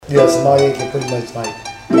Yeah, Somalia can pretty much like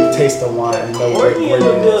taste the wine and know where Working it in the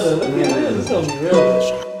is. building. Look at this. It's gonna be real good.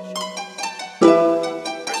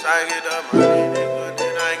 First I get the money, nigga,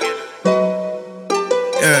 then I get it.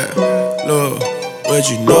 Yeah, look, what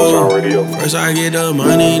you know? First I get the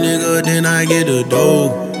money, nigga, then I get the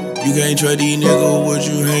dough. You can't trust these niggas, what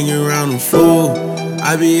you hanging around them for?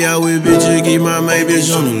 I be out with bitches, keep my main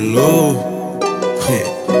bitch on the low.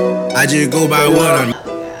 I just go by what I'm.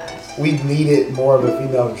 We needed more of a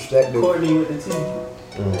female perspective. Courtney with the T.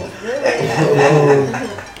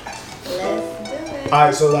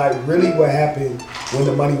 Alright, so like really what happened when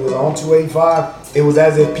the money was on 285, it was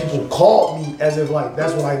as if people called me as if like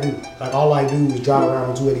that's what I do. Like all I do is drive around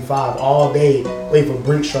on 285 all day, wait for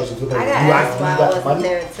brick structures to I got asked why I wasn't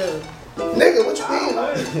there too. Nigga, what you mean?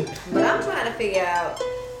 But I'm trying to figure out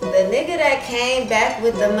the nigga that came back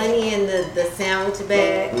with the money in the sandwich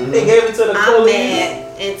bag. They gave it to the I'm police. mad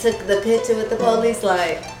and took the picture with the police.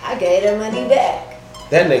 Like I gave the money back.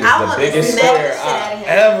 That nigga's I the wanna biggest smack the slayer shit I out of him.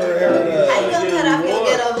 ever heard of. How you gonna cut off your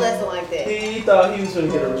ghetto blessing like that? He thought he was gonna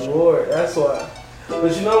get a reward. That's why.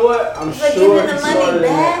 But you know what? I'm But sure giving he the money started in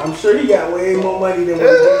back? that. I'm sure he got way more money than what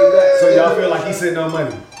he gave back. So y'all feel like he's sitting on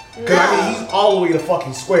money? Cause I mean he's all the way to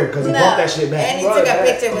fucking square because he bought that shit And back. he took a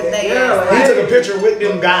picture with their Yeah, He took a picture with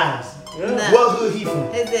them guys. Yeah. No. What hood he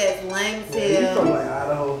from? His ass lame as He's hell. from like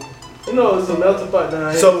Idaho. You know, it's a melting pot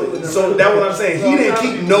down here. So that's what I'm saying. He didn't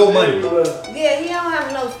keep no money. Yeah, he don't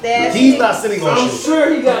have no stash. He's not sitting on I'm shit.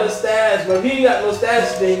 sure he got a stash, but if he ain't got no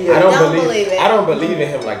stash, then he I Don't don't believe believe it. I don't believe in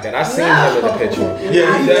him like that. I seen him in the picture.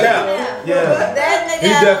 Yeah, he Yeah. yeah. That nigga He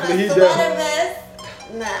had definitely- on he a sweater definitely- vest.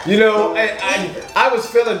 Nah. You know, I was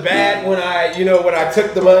feeling bad when I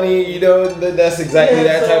took the money. You know, that's exactly Yeah,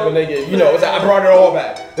 that so- type of nigga. You know, I brought it all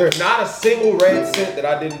back. There's not a single red cent that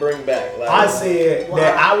I didn't bring back. Like, I said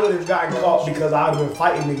that I would have gotten caught because I would have been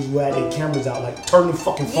fighting niggas who had their cameras out, like turn the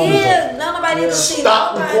fucking phones Yeah, nobody off. to see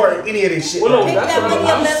Stop nobody. recording any of this shit. Well, no, Pick that's that what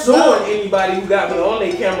money up, I'm let's suing go. anybody who got me on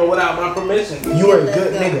their camera without my permission. You are a Let's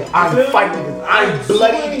good go. nigga. I'm fighting niggas. I'm suing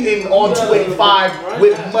bloodied in on you. 285 Right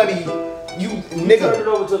with now. money. You You turn nigga. it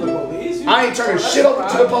over to the police. I ain't turning shit over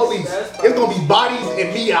to the police. It's gonna be bodies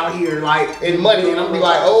and me out here, like, and money, and I'm gonna be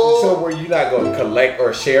like, so oh. were you not going to collect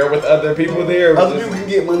or share with other people there? Other people can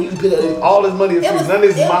get money. You can put all this money. It was, None of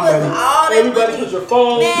this is it my was money. all that Everybody money. put your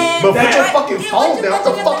phone. Man, But put your right? fucking Yeah, phone what down. What the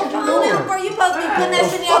put your fuck you phone doing? down for? You supposed to be putting that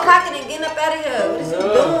shit in your pocket and getting up out of here. What is you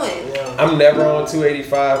doing? I'm never on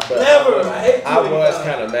 285, but Never. I hate I was 285.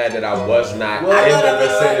 kind of mad that I was not Well, I in go the to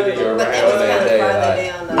vicinity or but it around was that kind of day. farther Like,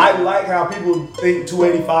 down though. I like how people think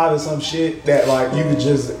 285 is some shit that like you could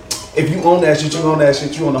just, if you own that shit, you own that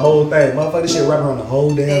shit, you own the whole thing. Motherfucker, this shit right around the whole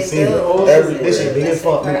damn They city. do. This shit big as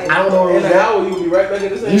fuck. Man, I don't know where In it was an at. hour, you'll be right back at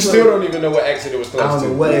the same you still place. don't even know what exit it was I close don't know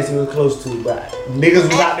to. what else it was close to, but niggas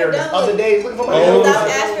was out there the other day looking for my Oh. Stop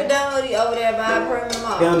hoes. Ashford Dunwoody over there by Permanent They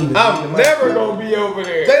Mall. don't even need the I'm money. never gonna be over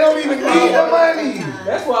there. They don't even need the money.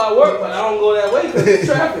 That's why I work, but I don't go that way because it's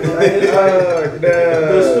traffic. Like, it's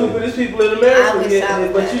the stupidest people in I America. wish I was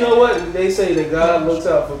But that. you know what? They say that God looks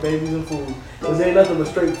out for babies and fools. Because ain't nothing but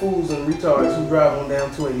straight fools and retards who drive on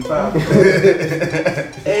down 285.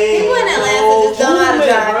 People in Atlanta just don't know how to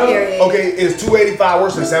drive, period. Okay, is 285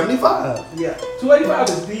 worse than 75? Yeah, 285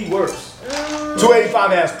 is the worst.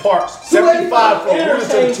 285 has parks. 75 for rulers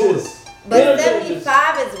to the tourists. interchanges. But Interchanges.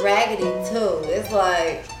 75 is raggedy too. It's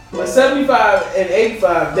like, But 75 and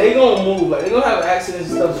 85, they gonna move. Like, they gonna have accidents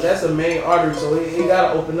and stuff, but that's a main artery, so it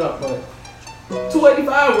gotta open up. But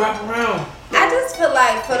 285 wrap around. I just feel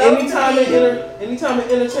like for them Anytime to it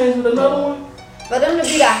be, interchange with another one, for them to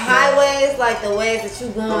be the highways, like the ways that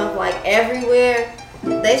you going like everywhere,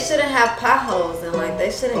 they shouldn't have potholes and like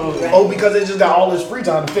they shouldn't be Oh, raggedy. because they just got all this free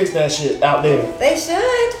time to fix that shit out there. They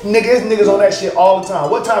should Niggas on that shit all the time.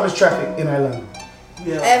 What time is traffic in Atlanta?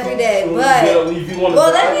 yeah. every day, So, but if you want to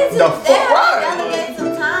well, drive, they need to The they fuck have right. to delegate some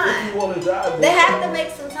if time. you want to drive, They have to make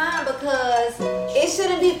some time because it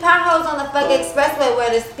shouldn't be potholes on the fucking expressway where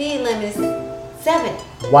the speed limit is 70.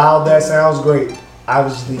 While that sounds great,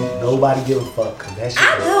 obviously nobody give a fuck. Cause that shit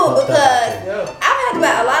I is do fucked up. because Yeah. I've had to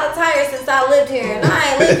buy a lot of tires since I lived here, and I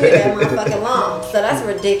ain't lived here that motherfucking long, so that's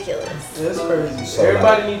ridiculous. That's crazy. So,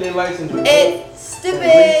 Everybody need their license revoked It's and stupid.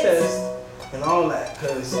 retest and all that,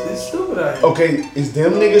 cause it's stupid out here. Okay, is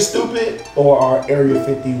them niggas stupid or are Area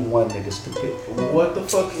 51 niggas stupid? What the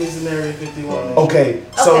fuck is an Area 51? Okay,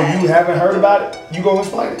 so Okay. you haven't heard about it? You gonna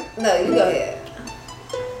explain it? No, you go ahead.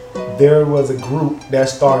 There was a group that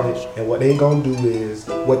started, and what they gonna do is,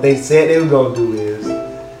 what they said they were gonna do is,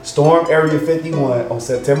 storm Area 51 on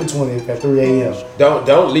September 20th at 3 a.m.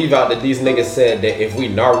 Don't leave out that these niggas said that if we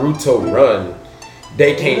Naruto run,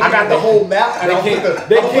 they can't. I got the whole map. And They I'll can't. put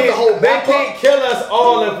They the whole can't. They map up. can't kill us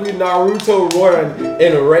all if we Naruto run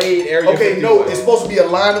in a raid area. Okay, 51. no, it's supposed to be a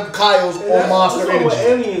line of Kyles on Monster That's what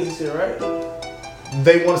Energy. aliens and shit, right?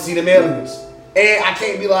 They want to see them aliens. And I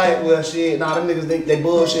can't be like, well, shit, nah, them niggas, they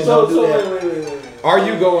bullshit, So, don't do that. wait. Are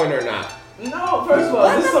you going or not? No, first of all,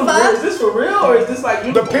 What is this the some fuck? is this for real or is this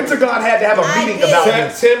like The Pentagon had to have a I meeting did. about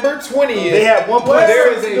this. September 20th. They had one point.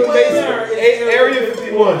 There is a Where? Area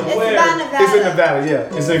 51. It's Where? by Nevada. It's in Nevada, yeah.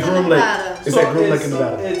 It's in It's in Groom Lake. Nevada. It's at Groom Lake in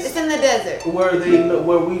Nevada. It's in the desert.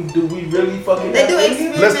 where we really fucking They have do aliens?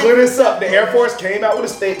 experiments. Let's clear this up. The Air Force came out with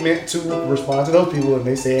a statement to respond to those people, and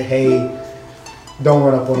they said, hey, don't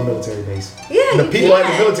run up on the military base. Yeah, The you people at the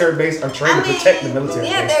can. military base are trained to protect the military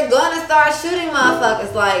Yeah, base. they're gonna start shooting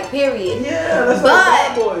motherfuckers, like, period. Yeah, that's like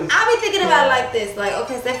bad But boys. I be thinking about it like this, like,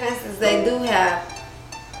 okay, say for instance they do have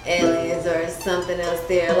aliens or something else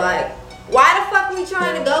there, like, why the fuck we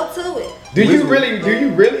trying to go to it? Do you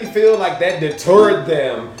really feel like that deterred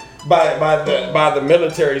them by the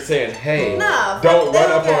military saying, hey, No, don't they run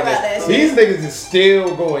don't up care on about this? that These shit. niggas is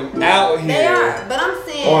still going out here. They are, but I'm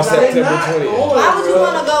saying, On like, September not 20th. going, why would you bro.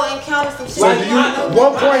 want to go encounter some shit? So Like, do you, not-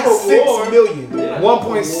 1.6 million, They're not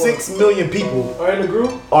 1.6 million people Are in the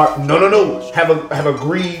group? are have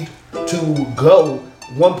agreed to go.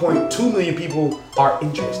 1.2 million people are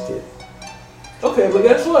interested. Okay, but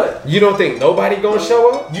guess what? You don't think nobody gonna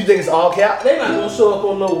show up? You think it's all cap? They not gonna show up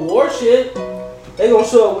on no war shit. They gonna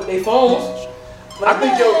show up with their phones. I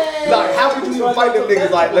think like how would you even fight them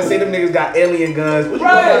niggas? Like, let's say them niggas got alien guns. What you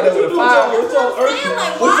gonna Right, fight them what you with a do fire? with your I'm saying, earth?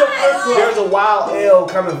 like, What's your why? earth block? There's a wild L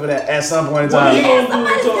coming for that at some point in What you time. gonna do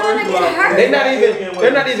with your Somebody's earth gonna block? get hurt.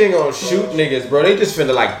 They're not even gonna shoot niggas, bro. They just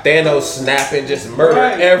finna like Thanos snap and just murder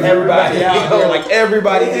Right. everybody. Everybody. You know, like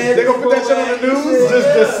everybody Yeah. They gonna put that shit on the news?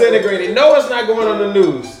 just disintegrated. No, it's not going on the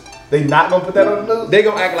news. They not gonna put that on the news? They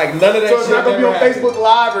gonna act like none of that So it's shit not gonna be never on happened. Facebook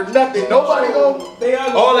Live or nothing. Nobody gonna. They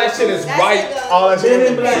are All that shit is That right. shit goes- All that Men in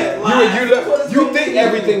shit. black. You think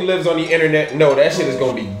everything lives on the internet? No, that shit is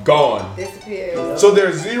gonna be gone. disappears. So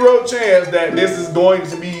there's zero chance that this is going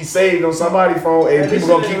to be saved on somebody's phone and this people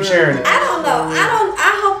gonna shit keep ain't sharing it. I don't know.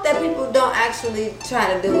 I hope that people don't actually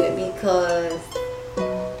try to do it because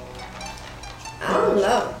I don't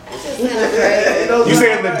know. It just sounds crazy. You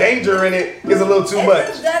saying the danger in it is a little too It much.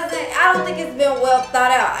 just doesn't. I don't think it's been well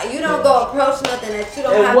thought out. You don't go approach nothing that you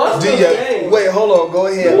don't And have what's to. the- Gia, wait, hold on, go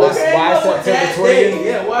ahead. Why- Let's- why is September that 20th? day?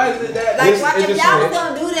 Yeah, why is it that? Like, Just- why, it if just y'all was fit.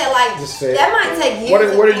 gonna do that, like Just fit. that might take years. What of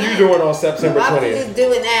are you planning. doing on September Why would you 20th? just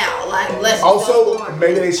do it now? Like, let's just Also, go for it.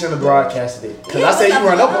 maybe they shouldn't have broadcasted it. Cause Yeah, I say what you the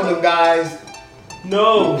run up fuck? on them guys.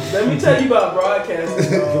 No, let me tell you about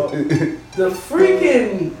broadcasting, dog. The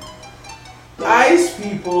freaking ICE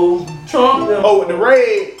people, Trump, them, Oh, with the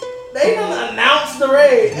raid. they done announced the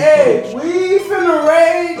raid. Hey, we finna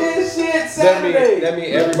raid this shit Saturday. That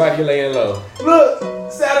mean everybody laying low. Look,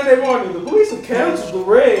 Saturday morning, the police have canceled the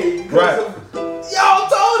raid. because Right. of- Y'all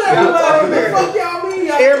told Y'all everybody. told What the everybody. fuck y'all mean?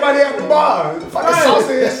 Y'all Everybody at the bar. Fucking Right.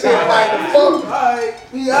 saucy and shit. Like the fuck. Alright,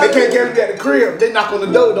 we out They can't here. get me at the crib. They knock on the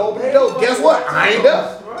door. Don't open the door. Guess what? I ain't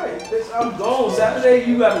up. Right, bitch, I'm gone. Saturday,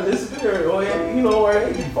 you gotta disappear. Or, you know, or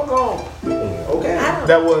hey, get the fuck on. Okay. I don't.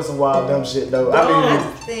 That was some wild dumb shit though. I I mean,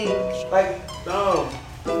 just think Like,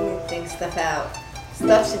 we need to think stuff out.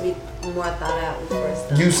 Stuff should be more thought out before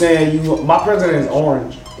stuff. you saying my president is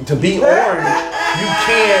orange. To be orange,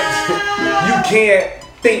 you can't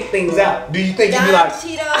think things out. Do you think you Don be like,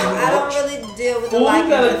 Cheeto, I don't really deal with the fool, like. we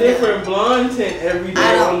got a different blonde tint every day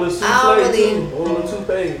I don't- on the I souffle don't really- too. On the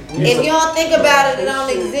toupee. If you don't think about it, it don't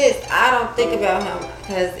exist. I don't think about him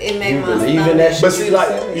because it make You my believe in stomach. that shit? but see, like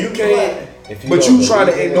you can't. But you trying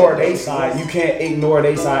to ignore their side. You can't ignore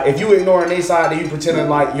their side. If you ignoring their side, then you pretending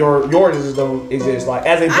like yours don't exist. Like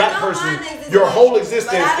as a I black know person, mine exists, your whole but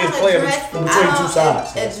existence I is don't playing address- between I two don't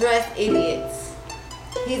sides. Address idiots.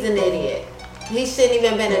 He's an idiot. He shouldn't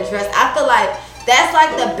even been addressed. I feel like that's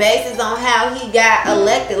like the basis on how he got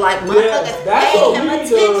elected. Like Yeah, motherfuckers that's pay what him we need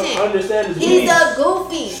to attention. understand is we He's need a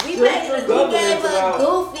goofy. We stricter governance gave a about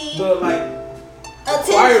goofy the like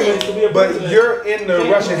requirements attention. to be a But president. you're in the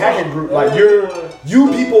Can't Russian do hacking that. group. Like Everyone.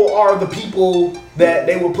 you people are the people that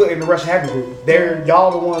they will put in the Russian hacking group. They're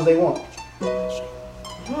y'all the ones they want.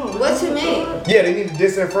 What you mean? Yeah, they need to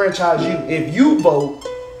disenfranchise you. If you vote,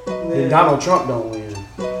 then Donald Trump don't win.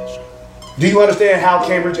 Do you understand how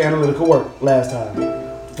Cambridge Analytica worked last time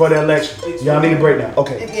for the election? Y'all need to break down.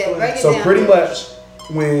 Okay. Yeah, break it So down. pretty much,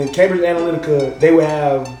 when Cambridge Analytica, they would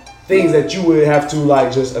have things that you would have to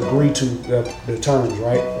like just agree to the terms,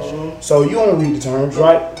 right? So you don't read the terms,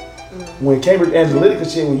 right? When Cambridge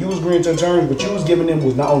Analytica shit, when you was agreeing to the terms, what you was giving them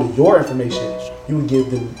was not only your information, you would give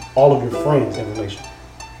them all of your friends' information.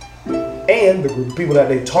 And the group of people that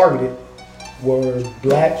they targeted were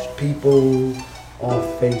black people on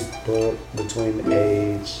Facebook between the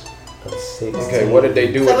age of 16. Okay, what did they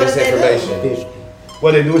do So with what this did they do? information? 50.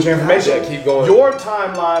 What they do with your information? Yeah, keep going. Your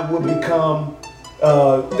timeline will become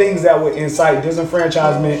things that would incite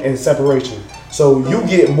disenfranchisement and separation. So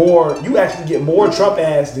you actually get more Trump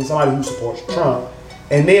ads than somebody who supports Trump.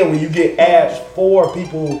 And then when you get ads for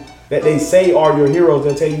people that they say are your heroes,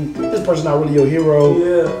 they'll tell you this person's not really your hero.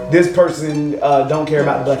 Yeah. This person don't care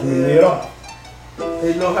about the black community at all.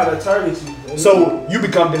 They know how to target you. So you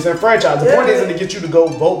become disenfranchised. The point isn't to get you to go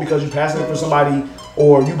vote because you're passing it for somebody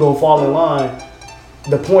or you go fall in line.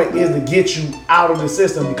 The point is to get you out of the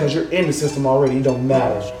system because you're in the system already. It don't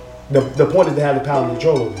matter. The point is to have the power and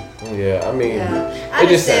control over it. Yeah, I mean, Yeah. I it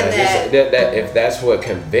just understand sounds that if that's what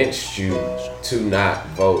convinced you to not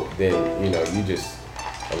vote, then you just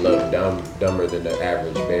a little dumber than the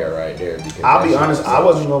average bear right there. Because I'll be that honest, shit I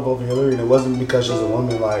wasn't gonna vote for Hillary, and it wasn't because she's a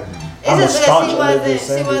woman. Like I'm a just because staunch she Elizabeth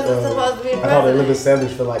wasn't Sanders. supposed to be I called president. Elizabeth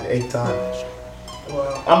Sanders for like the 8th time.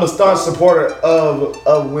 Wow. I'm a staunch supporter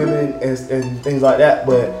of women and things like that,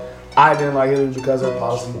 but I didn't like Hillary because her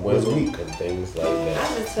policy was women weak. and things like I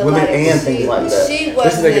that. just feel Women like and things like that. She This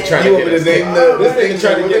wasn't. nigga trying You to want get me us to name the This nigga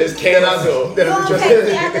trying to get us canceled. You don't care.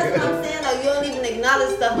 Yeah, that's what I'm saying though. You don't even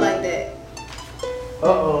acknowledge stuff like that.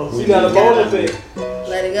 She got a bone to pick.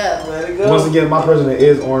 Let it go. Let it go. Once again, my president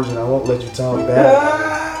is orange, and I won't let you talk bad.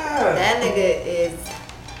 Ah. That nigga is.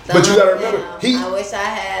 But you gotta remember, I wish I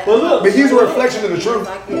had. But look, But he's a reflection of the truth.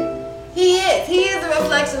 He is. He is a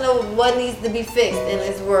reflection of what needs to be fixed in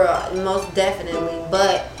this world, most definitely.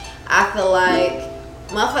 But I feel like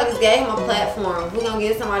motherfuckers gave him a platform. If we're gonna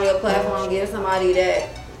give somebody a platform, give somebody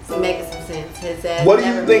that's making some sense. His ass What do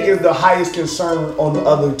you never think did. is the highest concern on the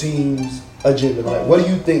other team's agenda? Like, what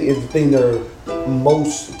do you think is the thing they're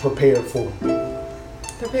most prepared for?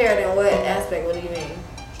 Prepared in what aspect? What do you mean?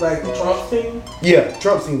 like Trump team, Yeah,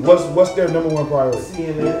 Trump team. What's their number one priority?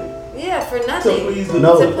 CNN, Yeah, for to nothing. please the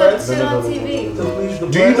No. To put press. shit on TV. To please the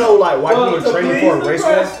Do you press. know like white Well, people to are training please for a the race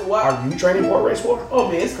press, war? why- Are you training for a race war? Oh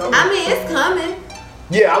man, it's coming. I mean, it's coming.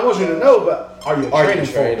 Yeah, I want you to know, but are you Are you training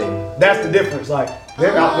for it? training? That's the difference. Like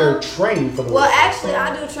they're out there training for the Well, race war. actually,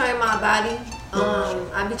 I do train my body.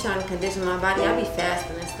 I be trying to condition my body. I be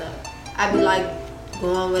fasting and stuff. I be like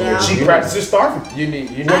going without. She practices starving. You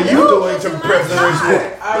need What I are do, you doing it's to in my prep the race car.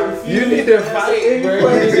 war? I refuse. You need to answer fight, any bro. You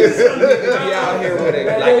questions. need to be out here with it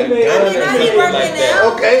like a I mean, gun I or be something working like that.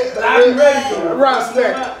 out. Okay, But I be ready for it.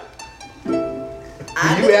 Respect.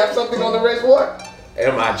 I Do do. you have something on the race war?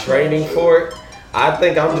 Am I training for it? I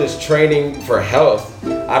think I'm just training for health.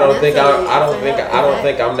 I don't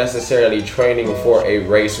think I'm necessarily training for a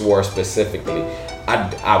race war specifically.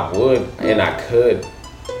 I would and I could,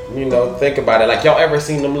 think about it. Like y'all ever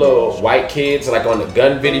seen them little white kids like on the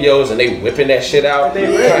gun videos and they whipping that shit out? They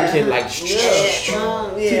Fucking like Yeah, Teach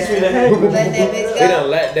me yeah. the heck. Let that bitch they go. done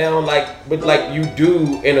let down but you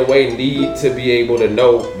do in a way need to be able to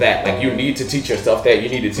know that. Like you need to teach yourself that. You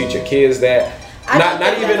need to teach your kids that. I Not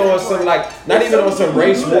think even that's on some important. not even on some Some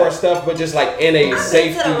race people do war that. stuff, but just like in a I've been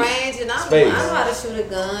safety to the range and I space. know how to shoot a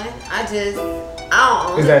gun. I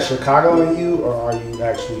don't own Is it. that Chicago in you, or are you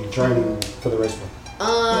actually training for the race war?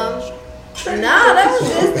 Nah, that was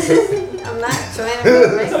just. I'm not training for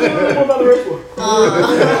the race. Tell me a little more about the race war.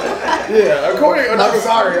 Yeah, according I'm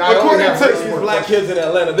sorry, I according only have to race these war black kids in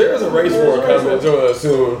Atlanta, there is a race war coming to us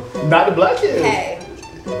soon. Not the black kids. Hey,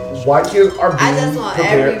 White kids are I being just want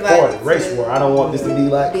prepared for everybody it. Race to war. I don't want this to be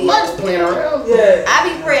like be let's playing around. Yeah.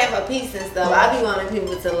 I be praying for peace and stuff. I be wanting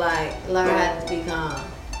people to like learn how to be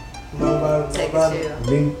calm, take a chill.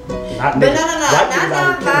 Me, not But niggas. no, White not people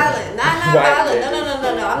out here non-violent. Not White non-violent. people.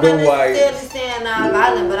 No. I'm The not white- necessarily saying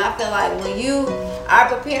non-violent, but I feel like when you are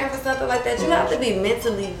preparing for something like that, you have to be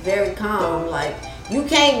mentally very calm. Like, you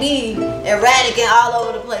can't be erratic and all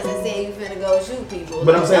over the place and saying you finna go shoot people.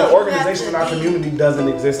 But I'm saying No, you organization in have our to be- community doesn't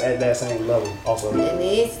exist at that same level. Also, It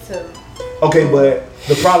needs to. okay, but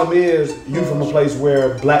the problem is you from a place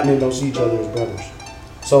where black men don't see each other as brothers.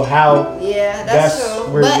 So how? Yeah, that's That's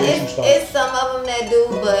true. where But the issue starts. it's some of them that do,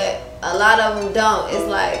 but a lot of them don't. It's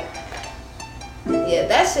like, yeah,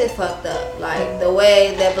 that shit fucked up. Like the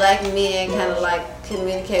way that black men kind of like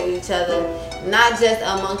communicate with each other, not just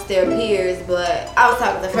amongst their peers, but I was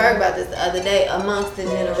talking to Ferg about this the other day, amongst the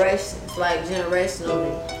generations, like generationally.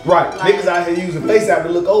 Right, Like- niggas out here using face app to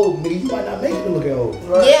look old. Nigga, you might not make it to look old.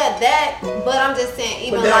 Right. Yeah, that. But I'm just saying,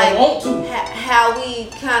 even But they like don't want to. how we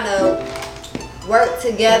kind of work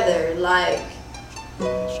together, like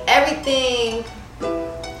everything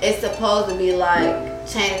is supposed to be like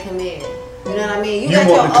chain of command. You know what I mean? You got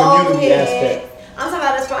want your the old community heads. aspect. I'm talking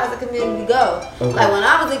talking about as far as the community go. Like when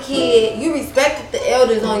I was a kid, you respected the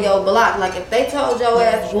elders on your block. Like if they told your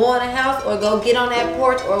ass go in the house or go get on that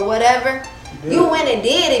porch or whatever, you went and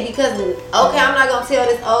did it because okay, I'm not gonna tell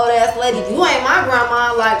this old ass lady you ain't my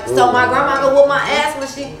grandma. Like so, my grandma go whoop my ass when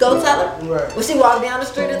she go tell her. Right. When she walk down the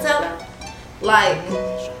street and tell her. Like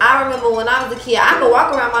I remember when I was a kid, I could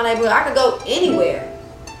walk around my neighborhood. I could go anywhere.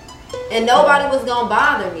 And nobody was gonna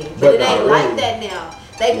bother me. But it ain't like that now.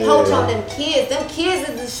 They poach on them kids. Them kids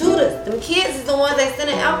is the shooters. Them kids is the ones they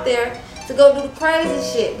sending out there to go do the crazy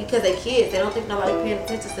shit because they kids. They don't think nobody paying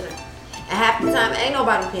attention to them. And half the time, ain't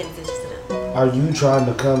nobody paying attention to them. Are you trying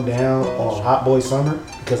to come down on Hot Boy Summer?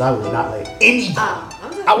 Because I would not let anybody.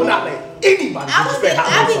 I would not let anybody disrespect Hot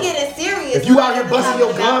Boy I be Summer. getting serious. If you out here busting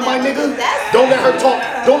your gun, my nigga, don't let her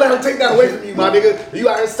talk. Don't let her take that away from you, my nigga. You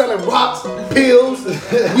out here selling rocks, pills,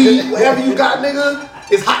 weed, whatever you got, nigga.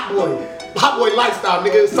 It's Hot Boy. Hot Boy lifestyle,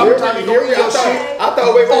 nigga. Summertime you gonna eat your shit. I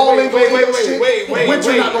thought wait,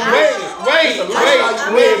 winter not gonna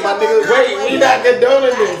wait, my nigga. We not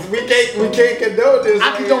condoning this. We can't condone this.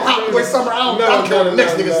 I condone Hot Boy Summer. I don't care what the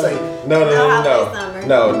next nigga say.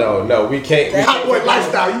 No, we can't. Hot Boy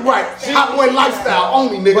lifestyle, you right. Hot Boy lifestyle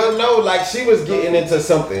only, nigga. But no, like she was getting into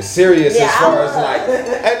something serious as far as like,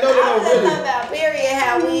 and no, really. Talking about period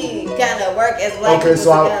how we kind of work as black Okay, people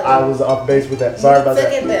so together. I was off base with that. Sorry about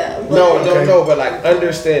that. No, but like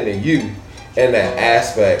understanding you and that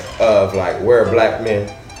aspect of like we're black men,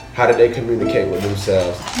 how do they communicate with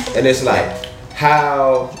themselves? And it's like,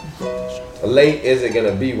 how late is it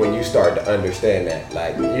gonna be when you start to understand that?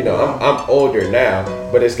 Like, you know, I'm older now,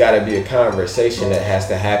 but it's gotta be a conversation that has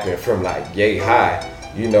to happen from like yay high,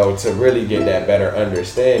 you know, to really get that better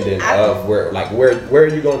understanding of where are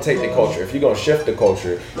you gonna take the culture? If you're gonna shift the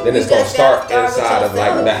culture, then it's gonna start inside of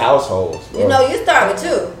like the households. You know, you start with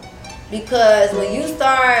you. Because when you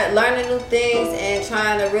start learning new things and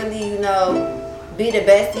trying to really, you know, be the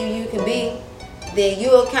best you can be, then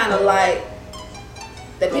you'll kind of like,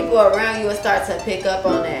 the people around you will start to pick up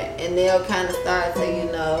on that. And they'll kind of start to,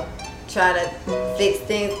 you know, try to fix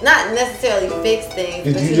things. Not necessarily fix things.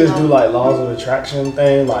 Did but you just do like laws of attraction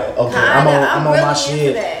thing? Like, okay, I'm on really my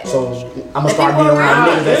shit. that. So I'm gonna start being around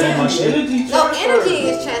niggas that's on my shit. No, energy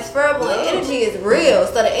is transferable and energy is real.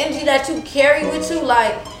 So the energy that you carry with you,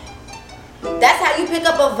 like, that's how you pick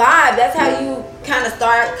up a vibe. That's how you kind of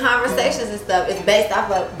start conversations and stuff. It's based off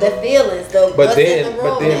of the feelings. But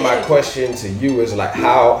then my question to you is like,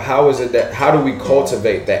 how is it that, how do we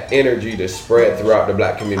cultivate that energy to spread throughout the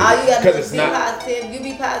black community? All you gotta do is be positive. You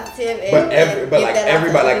be positive. But like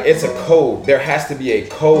everybody, like it's a code. There has to be a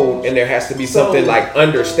code, and there has to be something like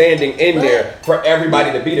understanding in there for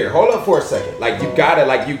everybody to be there. Hold up for a second. Like you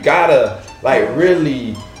gotta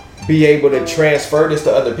really be able to transfer this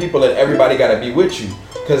to other people, and everybody got to be with you.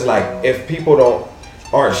 Because like if people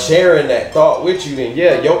aren't sharing that thought with you, then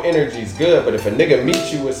yeah, your energy's good, but if a nigga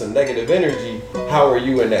meets you with some negative energy, how are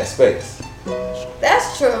you in that space?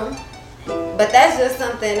 That's true, but that's just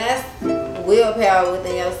something that's willpower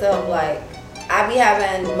within yourself. Like I be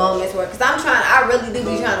having moments where, cause I really do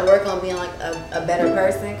be trying to work on being like a better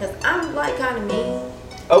person, cause I'm like kind of mean.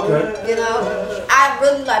 Okay. You know, I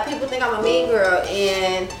really like, people think I'm a mean girl,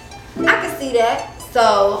 and I can see that.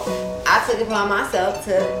 So I took it upon myself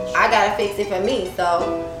I gotta fix it for me.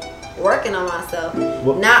 So working on myself,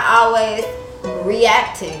 not always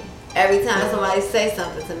reacting every time somebody say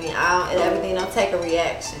something to me. Everything don't take a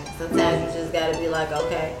reaction. Sometimes you just gotta be like,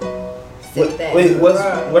 okay, sit that. Wait, what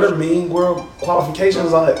are mean girl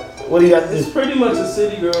qualifications like? What do you got to do? It's pretty much a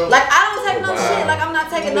city girl. Like I don't take no shit. Like I'm not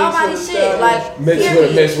taking nobody's shit. Like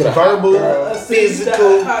mixed with a verbal,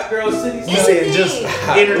 physical. Hot girl city. You said just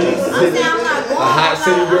energy. I'm saying I'm not going. A hot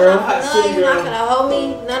city girl. No, you're not gonna hold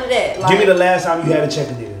me. None of that. Like, Give me the last time you had a check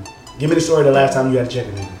a nigga. Give me the story of the last time you had a check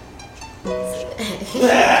a nigga.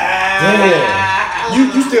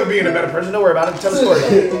 Damn. You still being a better person. Don't worry about it. Tell the story.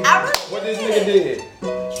 What this nigga did.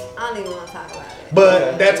 I don't even want to talk about it.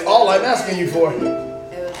 But that's all I'm asking you for.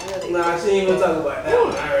 Nah, she ain't even talk about that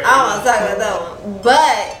one. I don't want to talk about that one.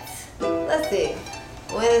 But let's see.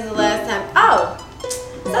 When is the last time? Oh,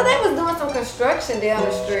 so they was doing some construction down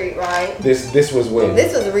the street, right? This was when?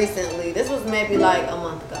 This was recently. This was maybe like a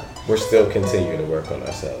month ago. We're still continuing to work on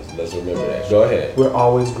ourselves. Let's remember that. Go ahead. We're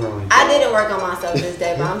always growing. I didn't work on myself this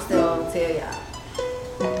day, but I'm still gonna tell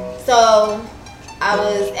y'all. So I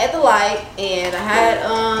was at the light and I had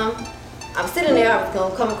I was sitting there, I was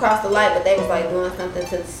gonna come across the light, but they was like doing something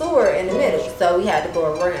to the sewer in the middle, so we had to go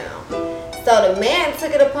around. So the man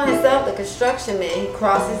took it upon himself, the construction man, he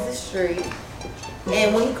crosses the street,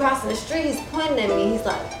 and when he crossing the street, he's pointing at me, he's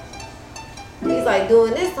like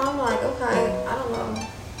doing this, so I'm like, okay, I don't know.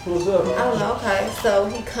 What's up? I don't know, okay. So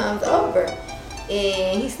he comes over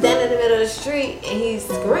and he's standing in the middle of the street and he's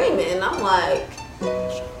screaming. And I'm like,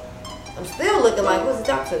 I'm still looking like, who's he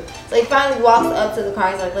talking to? So he finally walks up to the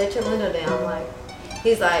car. He's like, let your window down. I'm like,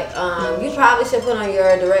 he's like, you probably should put on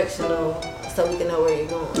your directional so we can know where you're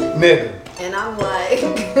going. Nigga. And I'm like,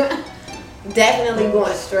 definitely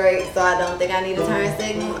going straight, so I don't think I need a turn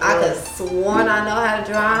signal. I could sworn I know how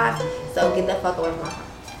to drive, so get the fuck away from my car.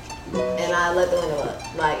 And I let the window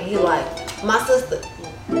up. Like, he like, my sister,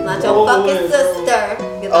 not your fucking sister.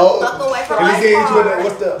 Get the fuck away from my car.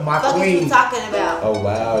 What's the, my fuck queen? What you talking about? Oh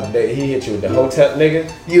wow, he hit you with the hotel nigga.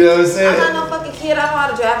 You know what I'm saying? I'm not no fucking kid. I know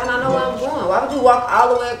how to drive and I know where I'm going. Why would you walk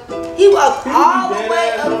all the way? He walked all the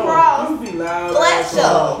way across Flash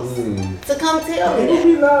Shows to come tell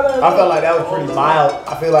me that. I felt like that was pretty mild.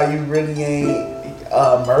 I feel like you really ain't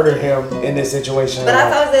murdered him in this situation. But I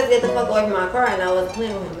told you to get the fuck away from my car and I wasn't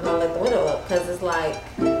playing with him and I let the window up because it's like.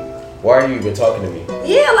 Why are you even talking to me?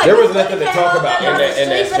 Yeah, like there was nothing to talk about in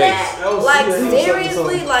that space. Like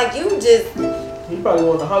seriously, like you just. He probably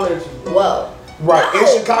wanted to holler at you. Whoa. Right,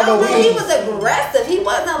 in Chicago, he was aggressive. He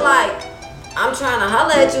wasn't like, I'm trying to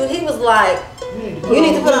holler at you. He was like, you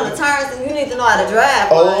need to put on the turns and you need to know how to drive.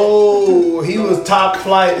 Oh, he was top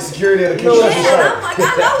flight security at a construction site. Yeah, I'm like,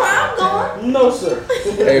 I know where I'm going. No, sir.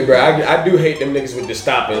 Hey, bro, I do hate them niggas with the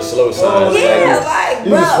stop and slow signs. Yeah, like,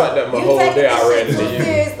 you bro. just fucked up my whole day. I ran into you.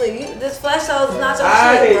 Seriously, this Flash Show is not your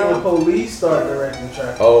I shit, hate bro. when police start directing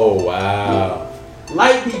traffic. Oh, wow.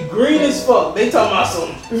 Light be green as fuck. They talking about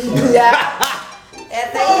something. Yeah.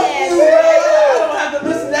 At the end. I don't have to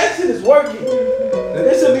listen. That shit is working.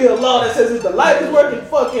 There should be a law that says if the light is working,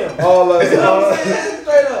 fuck him. All us, You know what I'm saying?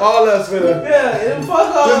 Straight up. all us finna. Yeah, and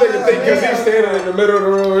fuck all This nigga think because he's standing in the middle of the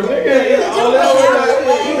road, nigga. all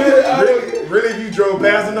that. Really, if you drove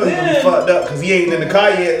past him, he's gonna be fucked up because he ain't in the car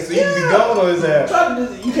yet, so he can be gone on his ass.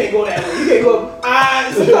 You can't go that way. You can't go.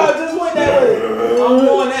 The car just went that way. I'm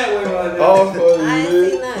going that way right now. All for I ain't you.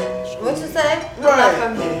 seen nothing. What you say? I'm Right. not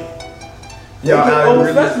from here.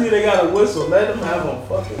 Especially they got a whistle. Let them have a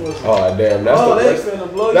fucking whistle. Oh damn, that's Oh, the they worst.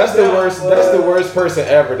 finna blow you That's the down, worst. boy. That's the worst person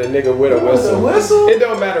ever. The nigga with a whistle. whistle? It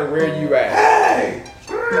don't matter where you at. Hey,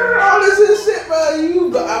 all this is shit, bro.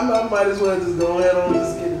 I might as well just go ahead and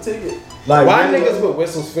just get the ticket. Like, Why really, niggas with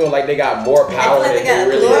whistles feel like they got more They power feel like than they got they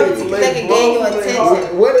really authority do? because they can gain your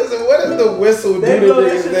attention. What is it? What does the whistle do They to blow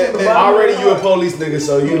that niggas shit that from the that bottom. already you a police nigga,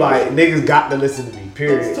 so you like niggas got to listen to me.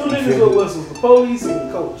 Period. It's two You niggas feel with me? whistles, the police and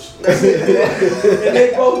the coach. That's it. And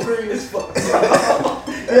they both green as fuck.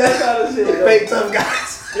 That's how the shit goes. Fake tough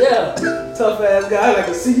guys. Yeah, tough ass guy. I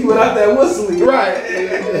can see you without that whistling. Right.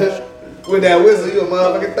 With that whistle, you a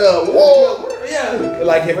motherfucking thug. Whoa. Yeah.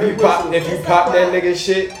 like if you pop that nigga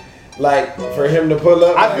shit, like for him to pull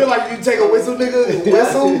up. I feel like you take a whistle, nigga.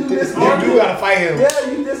 Whistle. You disarm You him. gotta fight him. Yeah,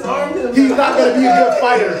 you disarmed him. He's not gonna be a good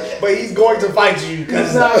fighter, but he's going to fight you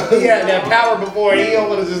because he had that power before. He don't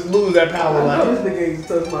want to just lose that power. I know Like, this nigga ain't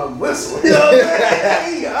touch my whistle. You know what I'm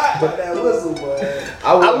saying? He hot with that whistle, boy.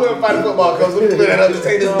 I wouldn't fight a football coach. Let me clear that up. Just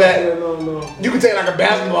take this back. No. You can take like a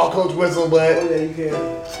basketball coach whistle, Oh but yeah, you can.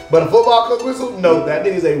 a football coach whistle, no. That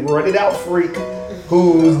nigga's a run it out freak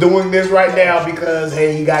who's doing this right now because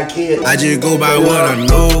hey, he got kids. I just go by what I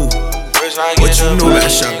know. What you know about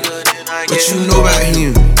Shawty? What you know about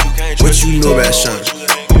him? What you know about Shawty?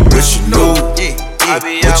 What you know?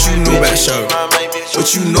 What you know about Shawty?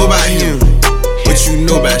 What you know about him? What you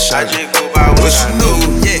know about Shawty? What you know?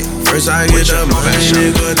 First I get the money,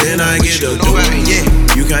 nigga, then I get the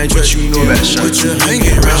dough. You can't trust you know about Shawty. What you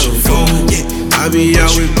hanging around the phone? I be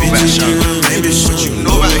out with bitches, baby, what you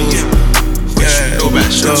know about him?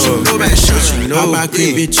 What you know about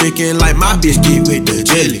creepy chicken like my biscuit with the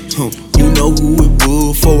jelly. You know who it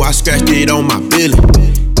was before I scratched it on my belly.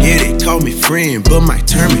 Yeah, they call me friend, but might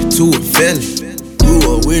turn me to a felon.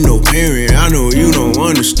 Grew up with no parent, I know you don't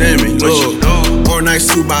understand me, Lord. More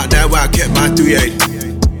nights too about that, why I kept my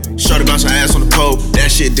 380. Shorty bounce her ass on the pole,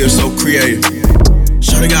 that shit did so creative.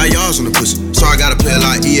 Shorty got yards on the pussy, so I gotta play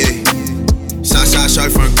like EA. Southside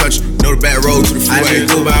shorty from the country, know the back road to the freeway. I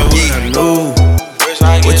just go by what I know.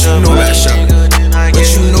 What you know about Shawty? What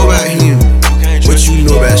you know about him? What you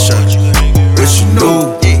know about Shawty? What you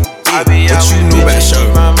know? What you know about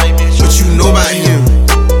Shawty? What you know about him?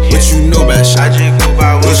 What you know about Shawty?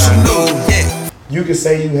 What you know? You can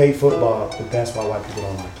say you hate football, but that's why white people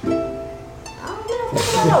don't like you. I don't give a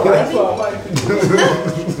fuck about That's white why I people.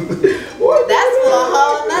 like That's for a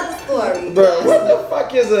whole nother story. Bro, what the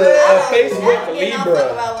fuck is a Facebook Libra?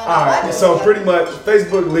 Alright, so pretty much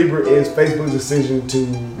Facebook Libra is Facebook's decision to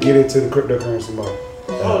get into the cryptocurrency market.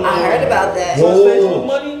 Oh, no. I heard about that. What's Facebook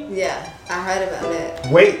money? Yeah, I heard about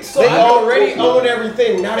that. Wait, So They I already own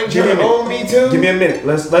everything. Now they Give me a trying to minute. own me too. give me a minute.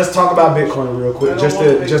 Let's talk about Bitcoin real quick, I don't just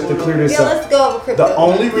want to Bitcoin. clear this Yeah, up. let's go over crypto. The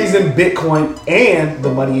only reason Bitcoin and the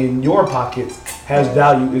money in your pockets has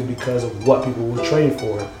value is because of what people will trade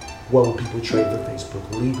for. What will people trade for Facebook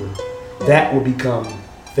Libra? That will become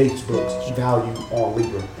Facebook's value on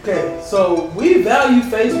Libra. Okay, so we value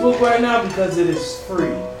Facebook right now because it is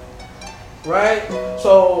free, right?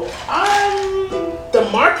 So the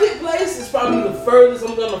marketplace is probably the furthest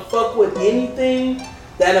I'm gonna fuck with anything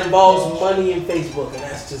that involves money in Facebook, and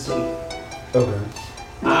that's just me. Okay.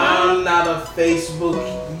 I'm not a Facebook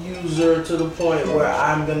user to the point where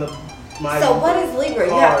I'm gonna So what is Libra?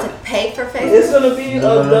 You have to pay for Facebook? It's gonna be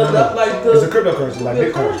No. like the It's a cryptocurrency like the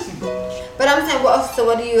Bitcoin. currency. But I'm saying, well, so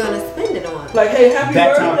what are you gonna spend it on? Like, hey, happy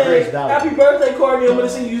That's how it creates birthday, value. happy birthday, Courtney. I'm gonna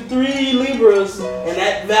send you 3 Libras, and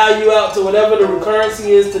that value out to whatever the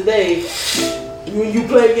currency is today. When you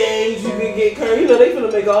play games, you can get currency. You know, they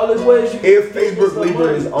finna make all this ways. You can If get Facebook some Libra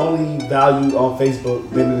money. is only valued on Facebook,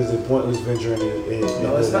 then it is a pointless venture and it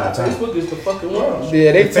No, it's not. time. Facebook is the fucking world.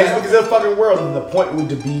 Yeah, they If Facebook is a fucking world, and the point would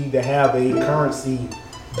to be to have a currency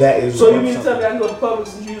that is. So you worth mean to tell me something. I can go to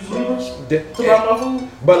Publix and use Libras to buy my food?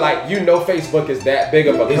 But like Facebook is that big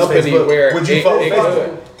of a It's company Facebook. where Would you it, vote it Facebook?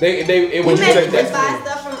 could- they it You would you maybe take can that buy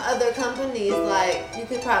stuff from other companies. Like you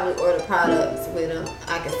could probably order products with them.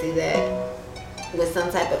 I can see that with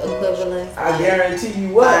some type of equivalent. I guarantee you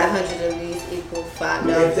what. 500 of these equal $5.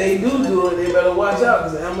 If they do it, they better watch out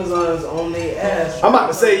because Amazon's on their ass. I'm about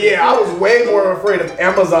to say, yeah, I was way more afraid of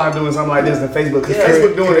Amazon doing something like this than Facebook, because Yeah.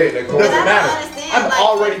 Facebook doing it But I doesn't don't matter. understand, I'm like,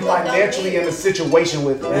 already Facebook don't financially need- in a situation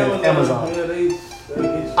with Amazon. Yeah, they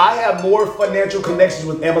I have more financial connections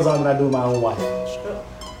with Amazon than I do with my own wife.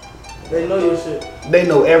 know your shit. They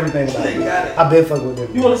know everything about They it. got it. I've been fucking with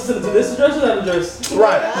them. You want to send it to this address or that address?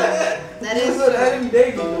 Right. That is That's what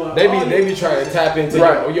they be doing. they be trying to tap into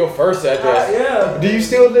your first address. Yeah. Do you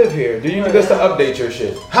still live here? Do you need us to update your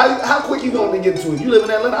shit? How quick you want me to get to it? You live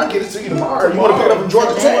in Atlanta, I'll get it to you tomorrow. You want to pick it up from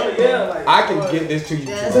Georgia Tech? Yeah, like, I can get this to you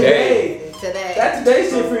That's today. today. That today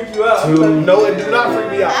shit freak you out. No, it do not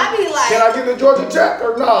freak me out. I be like, Can I get to Georgia Tech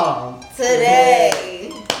or nah?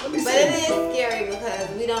 today. Let me But see. it is scary because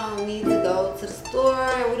we don't need to go to the store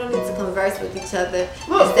and we don't need to converse with each other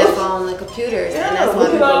except for on the computers. Yeah, And that's why look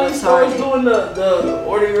at people all are these stores retarded. doing the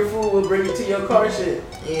order your food, we'll bring it to your car shit.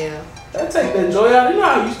 Yeah. That take the joy out. You know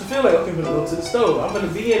how I used to feel like, okay, I'm gonna go to the stove. I'm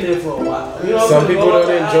gonna be in there for a while. You know, Some people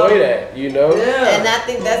don't enjoy that, you know? Yeah. And I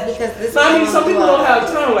think that's because this. So, I mean, is some people what don't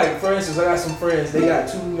have time. Like, for instance, I got some friends. They got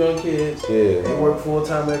 2 young kids. They Yeah. work full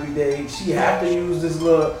time every day. She have to use this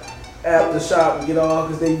little app to shop and get all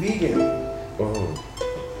because they vegan.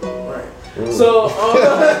 Right. Mm. So,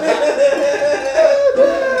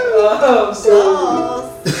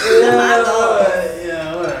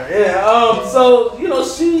 so you know,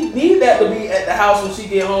 she need that to be at the house when she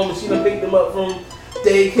get home, and she done pick them up from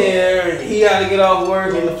daycare, and he got to get off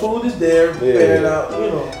work, and the food is there, prepared out. You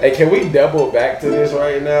know. Hey, can we double back to this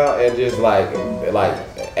right now and just like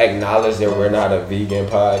acknowledge that we're not a vegan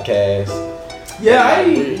podcast? Yeah, I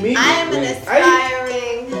eat meat. I am an I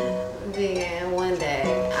aspiring vegan. One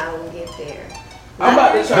day I will get there. I'm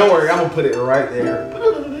about to try. Don't worry, I'm gonna put it right there.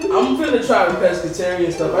 I'm finna try the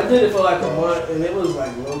pescatarian stuff. I did it for like a month and it was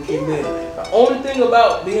like low key lit. The only thing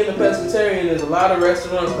about being a pescatarian is a lot of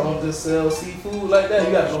restaurants don't just sell seafood like that.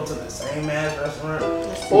 You gotta go to the same ass restaurant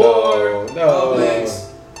or No. Publix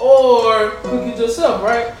or cook it yourself,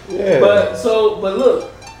 right? Yeah. But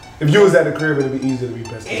look, If you was at the crib, it'd be easier to be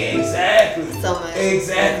pescatarian. exactly. So much.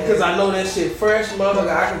 Exactly, because I know that shit fresh,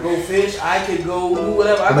 motherfucker. I could go fish, I could go do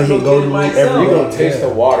whatever, I I mean, could he go go get it to myself. You gonna taste the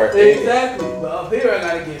water. Exactly, but up here I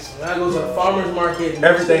gotta get some. I go to the farmer's market and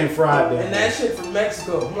Everything fried and there. that shit from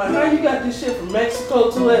Mexico. I'm like, how you got this shit from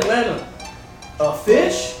Mexico to Atlanta? A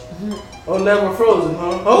fish? Oh, never frozen,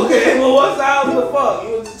 huh? Okay, well, what size the fuck?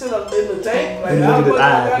 You was just in the tank? Like, Let me how look the fuck at the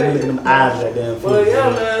I eyes. got Let me it? look at them eyes of that damn food. But yeah,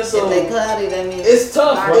 man, If so they cloudy, that means it's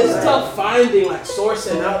tough. Right. It's tough finding like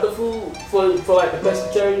sourcing out the food for like the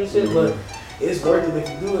pescatarian and shit, but it's worth it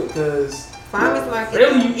if you do it because farmers market.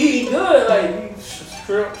 really you eat good. Like you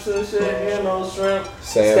shrimps and shit, you know, shrimp,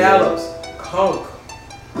 Salmon. scallops, conch.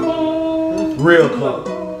 Real conch.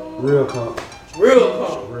 Real conch. Real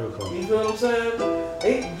conch. Real conch. You feel what I'm saying?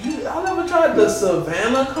 I never tried the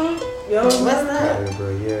Savannah conch. Y'all What's remember that? Yeah, bro,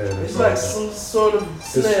 yeah. It's like some sort of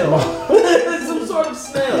snail. small. It's some sort of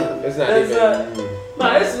snail. It's not That's even.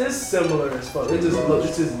 No, it's similar as fuck. It just look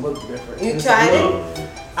different. You It's tried look- it?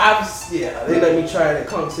 They let me try it at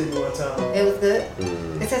Conch City one time. It was good.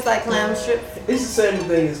 It tastes like clam strips. It's the same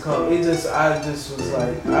thing as Conch. I just was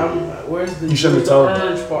like, where's the, You shouldn't have the told me.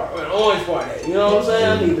 orange part? Where the orange part at? You know what I'm saying?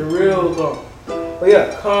 I need the real gum. But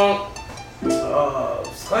yeah, Conch,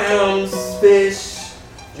 clams, fish.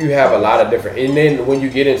 You have a lot of different, and then when you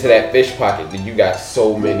get into that fish pocket, then you got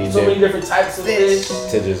so many different types of fish.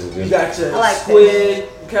 to just You got your like squid,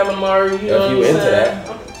 calamari. You know what I'm you into saying? that.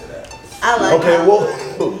 I'm into that. I like Okay, it.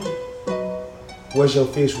 well, what's your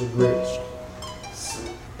fish with grits?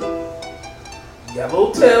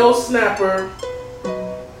 Yellowtail snapper,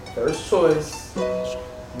 first choice.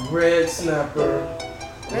 Red snapper,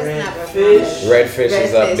 red snapper. fish, redfish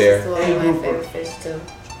is up Redfish there. is one of And my grouper. favorite fish too.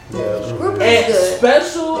 Yeah, Grouper and is good.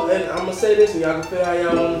 special. And I'm gonna say this, and y'all can feel how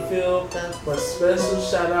y'all want to feel. Done. But special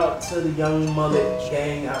shout out to the Young Mullet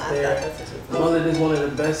gang out I thought there. that's what you Mullet is one of the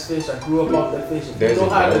best fish. I grew up off that fish. If There's you know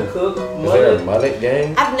a how to young- cook Is there a mullet, mullet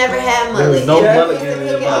gang? I've never had There mullet. is no Yeah. mullet You gang can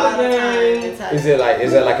in cook it all Atlanta. the time in Texas. Is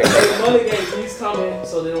it like a hey, mullet gang, please comment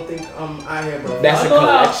so they don't think I'm out here. But if that's a y'all know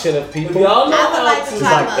how- collection of If people? y'all know I would how like to to. It's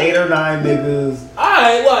try like 8 or 9 niggas.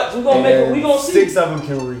 Alright, watch. We're gonna make it. and We gonna see. 6 of them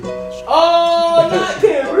can read. Oh, not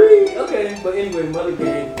can't read. Okay, but anyway, mullet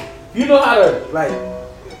gang. You know how to like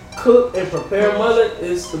cook and prepare mullet.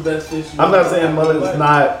 It's the best fish. I'm not saying mullet is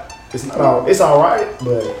not. It's alright,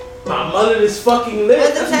 but My mullet is fucking lit. What does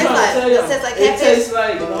it That's taste I'm trying to like? tell Does y'all. it taste like It catfish? tastes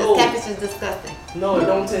like This no. catfish is disgusting. No, it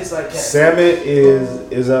don't taste like catfish. salmon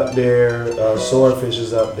is up there. Swordfish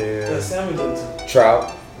is up Yeah, there. salmon good too.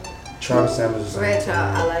 Trout. Trout salmon is the same Red thing.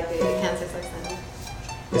 trout, I like it. It kind of tastes like salmon.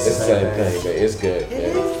 It's the same thing, but it's good. It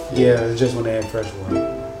Yeah. is. Yeah, it's just when they ain't fresh one.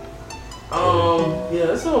 Yeah,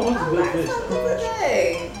 that's a whole bunch of I good like fish. something though.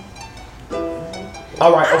 today.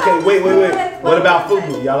 All right, okay, wait. What about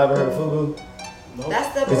fugu? Y'all ever heard of fugu? No.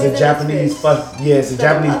 That's the It's a poisonous Japanese fish. it's a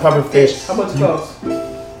Japanese puffer fish. How much it cost?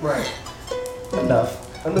 Right.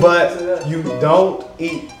 Enough. I'm looking into But that. you don't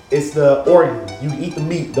eat. It's the organs. You eat the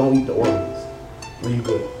meat. Don't eat the organs. When you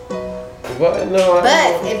good. But no, I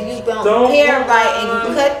But if you don't prepare right and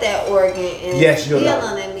you cut that organ and Yes, it's you'll still die.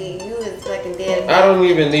 on that meat, you is fucking dead. I don't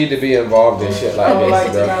even need to be involved in shit like I would this, like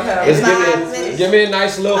to bro. not have Just it. give me a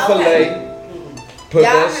nice little Okay. fillet. Put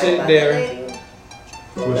Y'all that heard shit about there.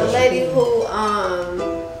 The lady who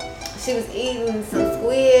she was eating some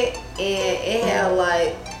squid and it had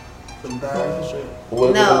like Some dyes and shit.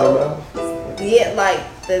 What No. was in her mouth? like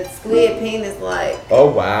the squid penis like Oh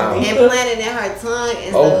wow. implanted in her tongue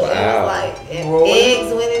and Oh, so it wow. was like Rolling.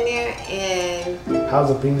 eggs went in there and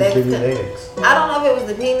How's a penis They- give you eggs? I don't know if it was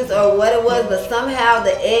the penis or what it was, but somehow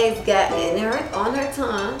the eggs got in her on her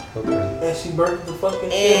tongue Okay. And she burnt the fucking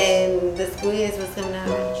fish. and the squids was coming out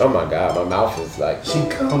of her. Oh my god, my mouth is like. She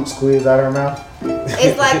cum squeeze out her mouth.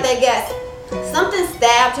 It's like they got something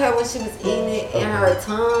stabbed her when she was eating it in her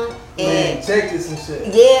tongue Man, and check this and shit.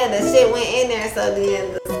 yeah, the shit went in there so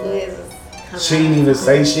then the squids was coming She out. didn't even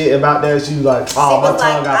say shit about that. She was like, She "Oh, my was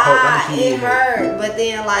tongue like, got poked." Let me keep it eating it. hurt, but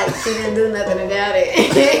then like she didn't do nothing about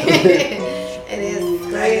it. And then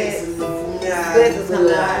squids was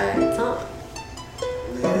coming out her tongue.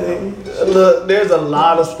 Look, there's a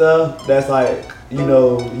lot of stuff that's like,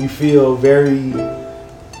 you feel very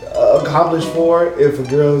accomplished for it if a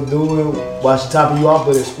girl's doing while she topping you off,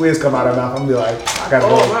 but if squids come out of her mouth, I'm gonna be like, I gotta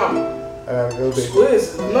go. Oh wow. I gotta go there.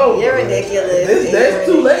 Squids, no. You're ridiculous. That's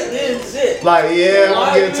too late. This shit. Like, yeah, Why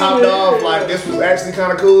I'm getting you topped here? off. Like, this was actually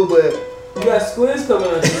kind of cool, but You got squids coming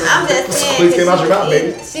out. I'm just saying, Squids came 'cause out your mouth,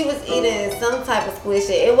 baby. she was eating some type of squid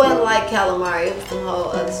shit. It wasn't like calamari. It was some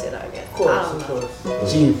whole other shit, I guess. Of course, I don't of know.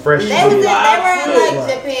 course. she eat fresh They shit. were in Live like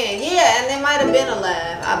squid. Japan. Yeah, and they might have been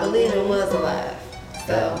alive. I believe it was alive.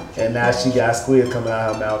 So And now she got squid coming out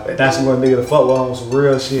of her mouth. And now she want a nigga to fuck with her on some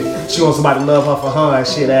real shit. She wants somebody to love her for her and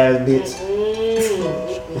shit ass bitch.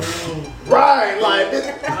 Right, like,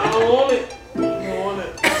 this, I don't want it. I don't want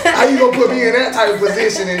it. how you gonna put me in that type of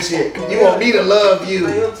position and shit? You want me to love Now you.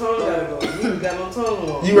 your tongue gotta go. You got no tongue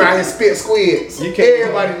on. You right here spit squids. You can't-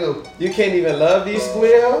 Everybody know. You can't even love these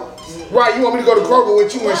squirrels? Right, you want me to go to Kroger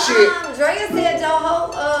with you and shit. Drea said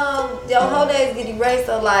your whole days get erased.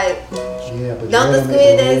 So like, Yeah, but don't the Drea squid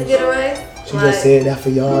make the days rules. get erased? She just said that for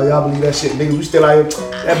y'all. Y'all believe that shit. Niggas, we still out here.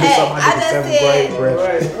 That bitch Hey, something I I did in just 7th said- grade, bruh.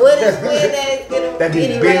 Right. Would the squid days That get bitch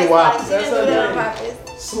erased? been Like, wild. she didn't do that on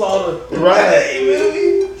purpose. Slaughter. Right. Hey,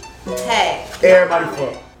 really? Hey, Everybody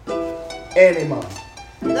fuck. And they mom.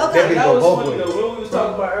 no That comment. bitch That go was both funny ways. though. When we was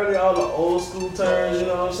talking about earlier, all the old school terms, you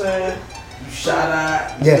know what I'm saying? You shot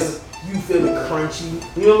eye. Yes. You feel crunchy.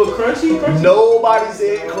 You remember crunchy? Crunchy? Nobody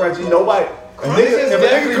said crunchy. Nobody. If a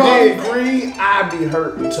nigga call me did. green, I'd be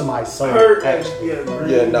hurt to my soul. Hurt. Actually. Yeah, green.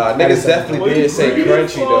 Yeah, nah, niggas definitely did say Green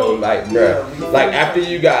crunchy though. phone. Like, Yeah, bruh. we Like feel after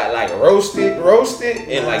you got like roasted,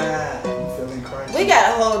 and like, you feeling crunchy. We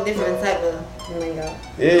got a whole different type of lingo.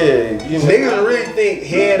 yeah, you know. Niggas really think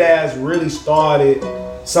head ass really started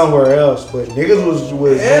somewhere else, but niggas was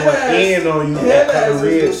going in on you Head that kind ass of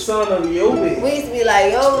is the rich. son of yo bitch. We used to be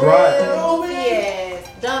like, yo, Right. real, ass,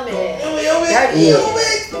 dumb ass, Yo bitch. dirty Yeah.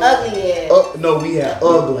 ass, ugly ass. No, we had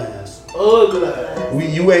glass. Ugly.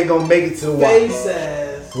 You ain't gonna make it to the white. Face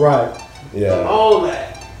ass. Right. Yeah. All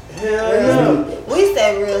that. Hell yeah. We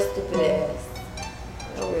say real stupid ass.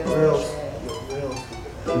 Real Real. stupid ass.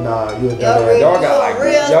 Real. Nah, you a Yo, dumb real- ass. Y'all got like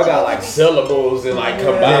Real y'all got stupid. like syllables and like Yeah,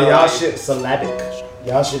 Yeah, combined. y'all like- shit syllabic.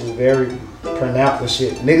 Y'all shit is very pronounced and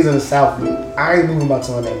shit. Niggas in the South, I ain't moving my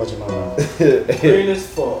tongue that much in my mouth. Green as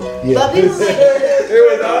fuck. Yeah. But people say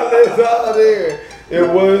It was all there. It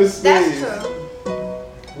was. that's sweet. true.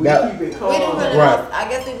 We That- keep it We do calm. pronounce. Right. I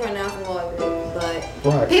guess we pronounce more of it,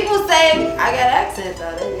 but Right. people say I got accent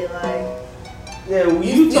though. They be like, Yeah, when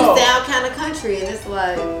you you talk. sound kind of country, and it's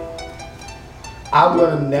like, I would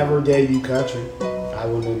have never gave you country. I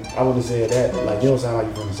wouldn't have said that. Like, you don't sound like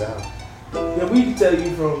you from the South. Yeah, we can tell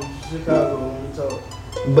you from Chicago when we talk.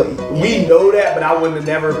 But we know that, but I wouldn't have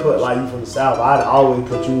never put like you from the South. I'd always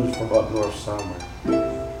put you from up north somewhere.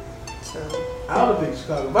 I would have picked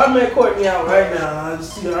Chicago. If I met Courtney out right now, I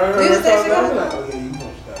just see her. You would say I'd be Chicago? like, oh yeah, you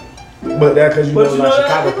from Chicago. But that because you But know you like know that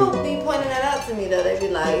Chicago people people. be pointing that out to me though. They be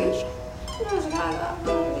like, you know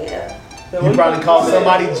Chicago? Yeah. You probably call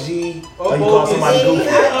somebody G or you call somebody Goofy.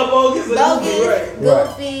 Bogus. Bogus, Right.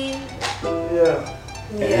 goofy. Yeah.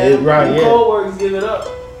 Yeah. Right, yeah. Co-workers give it up.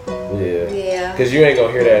 Yeah. Yeah. Cause you ain't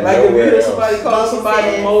gonna hear that Like if you nowhere hear else. somebody call Bogus somebody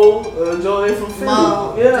said- Mo, Joey from Philly.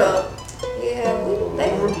 Mo. Yeah. Yeah. They,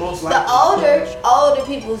 Most the likely. older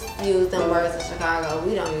people use them words in Chicago.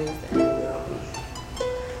 We don't use them.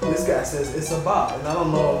 Yeah. This guy says it's a bop, and I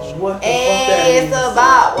don't know what the fuck that Hey, means. it's a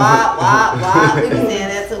bop, wop, wop, wop. We be saying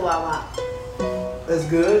that too, wop, wop. That's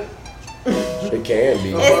good. It can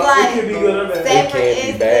be. It's Bop, like- it can be good or bad. It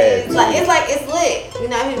can be bad, It's like it's lit. You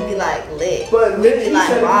know, people be like lit. But we lit, be he like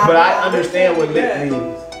said it- wop, But I wop. understand what lit Yeah. means.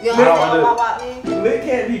 You I understand don't what under- wop wop means? Lit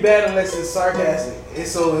can't be bad unless it's sarcastic. And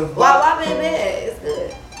so if Wop wop ain't bad. It's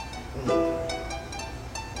good.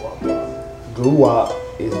 Goo wop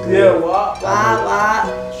is good. Yeah, wop. Wop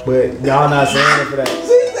wop. But y'all not saying it for that. She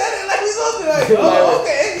said it like we supposed to be like, oh,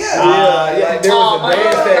 okay, yeah. Yeah, like there was a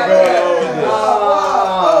dance that going on with this.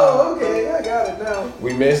 Oh, okay, I got it now.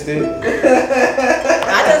 We missed it. I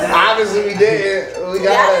just Obviously we did. We yeah,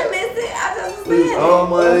 I got didn't miss it. I just was saying it. Oh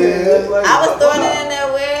my That's like- I was throwing it in there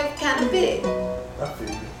where it kind of fit. I feel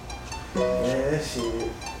you. Yeah,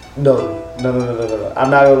 shit. No. I'm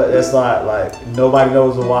not gonna let that slide. Like nobody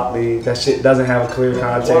knows what WAP means. That shit doesn't have a clear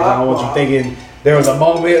context. I don't want you WAP. thinking there was a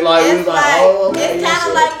moment like we was It's like, like oh, okay, it's kind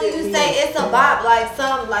of like when you say it's a bop, like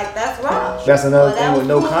something like that's rock. That's another Or that thing with was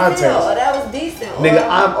no cool as context. hell, Or that was decent. Nigga, or,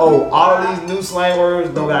 I'm old. All of these new slang words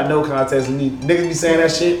don't got no context. And niggas be saying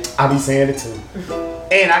that shit. I be saying it too.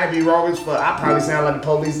 And I can be wrong as fuck. I probably sound like the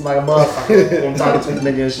police, like a motherfucker when I'm talking to the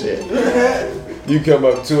nigga and shit. You come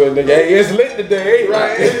up to a nigga, hey, it's lit today,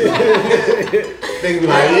 right? Niggas be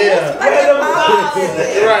like, yeah. Where them thoughts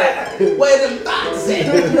at? Right. Where them thoughts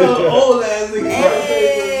at? No, old ass nigga.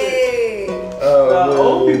 Hey. Old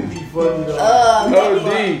Oh, people be funny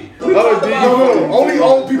though. No, only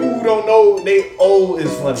old people who don't know they old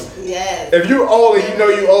is funny. Yes. If you're old and you know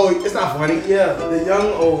you old, it's not funny. Yeah, the young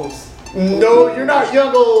olds. No, you're not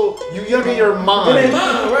young old. You young in your mind. It ain't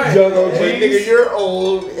mine, right? Young old, But nigga, you're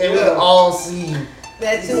old, and we Yeah. can all see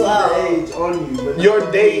That see too the old. age on you. But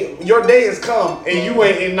your day. Your day has come, and you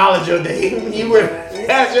ain't acknowledge your day. You went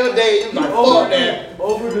past your day. You like fuck that.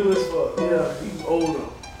 Overdo as fuck. Yeah, he's older.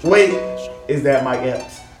 Wait, is that Mike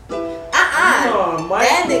Epps? Nah, Mike.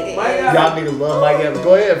 That nigga Mike is- got, Y'all niggas love Mike Epps.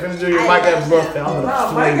 Go ahead, finish your I Mike love Epps him. birthday. I'm gonna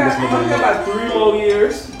Nah, flame Mike this got nigga. like 3 more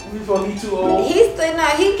years before he too old. He's still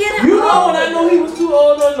not. He getting You know old. when I know he was too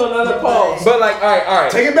old? No, another pause. But like, all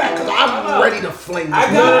right. Take it back, cause I'm ready to flame this. I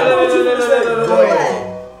nigga. got it. I know what you gonna say. Go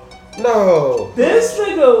ahead. No. This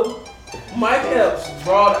nigga, Mike Epps,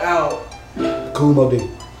 brought out Cool Mo D.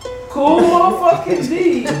 Cool Motherfucking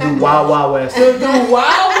D to Do Wild Wild West do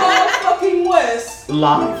Wild fucking West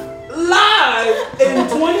live. live in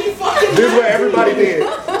 20 fucking This is what everybody did.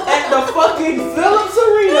 at the fucking Phillips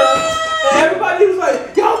Arena. And everybody was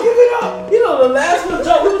like, y'all give it up. You know, the last one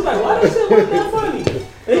joke, he was like, why that shit wasn't that funny?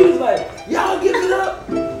 And he was like, y'all give it up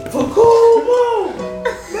for Cool Mo.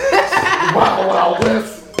 Wild Wild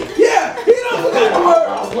West. Yeah, he don't forgot the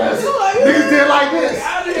words. West. He's like, Niggas did like this.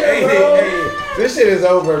 Out of Hey, here, bro. this shit is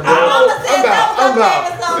over, bro. Mama said I'm about I'm not.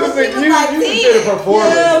 favorite song This when nigga, she was like you 10. did a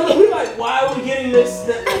performance. Yeah, we like, why are we getting this?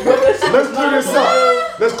 Let's clear this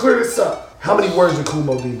up. Let's clear this up. How many words did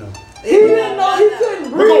Kumo D know? He didn't know he couldn't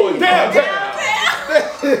breathe. We're going downtown.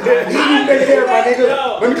 He didn't make hair, my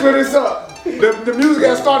nigga. Let me clear this up. The music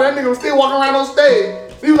had started. That nigga was still walking around on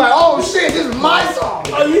stage. He was like, "Oh shit, this is my song."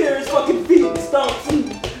 All you hear is fucking feet and stomps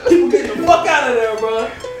and people getting the fuck out of there, bro.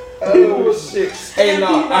 Oh shit. Hey, no.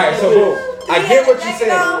 All right, so boom. I get what you're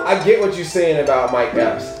saying. I get what you're saying about Mike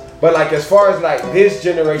Epps. But like as far as like this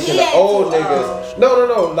generation of old niggas,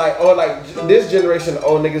 no, like this generation of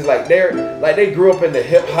old niggas, like they grew up in the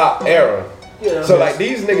hip hop era. Yeah. So like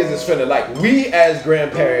these niggas is finna like we as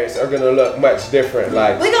grandparents are gonna look much different.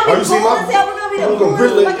 Like We're gonna be cool as hell. We're gonna be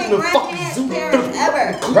the coolest fucking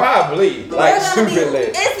grandparents ever. probably like stupid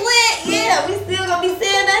lit. It's lit, yeah. We still gonna be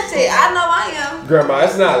saying that shit. I know I am. Grandma,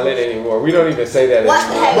 it's not lit anymore. We don't even say that What?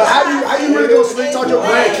 anymore. But how you really gonna sweet talk your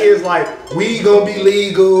grandkids like we gonna be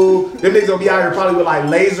legal? Them niggas gonna be out here probably with like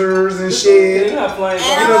lasers and shit. They're not flying. You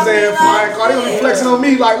know what I'm saying? Flying car. They gonna be flexing on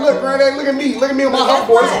me like, look, granddad, look at me on my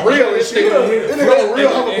hoverboard. It's real and shit. This nigga a real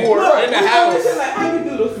hoverboard. In the house. Like, how you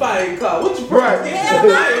do the flying car? What you Right. Hell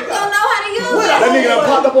no, you don't know how to use it. That nigga done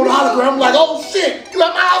popped up on the hologram. I'm like, oh shit, you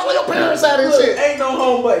at my house where your parents at and Look, shit. ain't no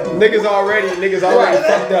home button. Niggas already Right.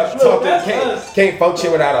 fucked up. Look, Talking that's can't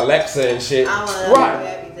function without Alexa and shit. I wanna Right. do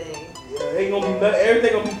everything. Yeah, ain't gonna be nothing.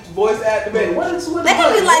 Everything gonna be voice activated. What is what? They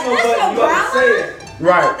gonna be like, that's your You gotta say grandma? it. I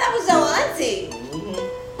Right. thought that was your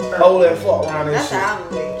auntie. Hold that fuck around and That's shit. how I'm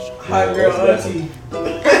gonna be. Hot girl auntie.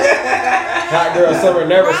 Hot girl summer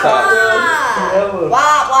never stops. Never.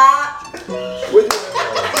 Wop wop.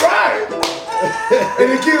 Right.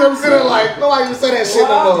 And the kids I'm sitting there like, nobody even say that shit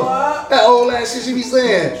no more. That old ass shit she be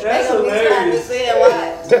saying. That's They gonna be trying to hilarious. say it.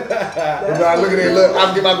 What? But I look at it, look,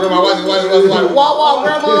 I'm get my grandma watching, like, wah wah,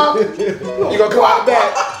 grandma. You gonna come out the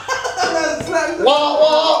back. Wah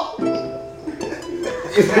wah.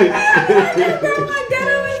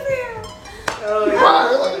 Oh my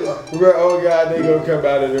God, Right. Bro, oh god, they gonna come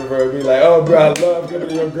out of the room and be like, oh bro, I love coming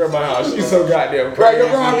to your grandma's house. She's so goddamn Right, crazy. your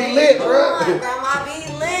grandma be lit, Come bro. on, grandma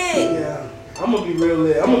be lit. Yeah, I'm gonna be real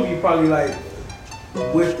lit. I'm gonna be probably like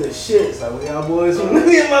with the shits. Like, where y'all boys from?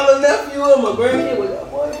 Me and my little nephew and my grandkid, where y'all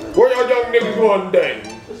boys from? Where y'all young niggas going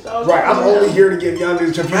today? Right, I'm only here to give young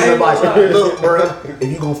niggas confused advice. Look, bruh,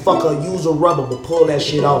 if you gonna fuck her, use a rubber, but pull that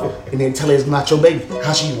shit off and then tell her it's not your baby.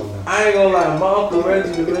 How she gonna know? I ain't gonna lie, my Uncle Reggie,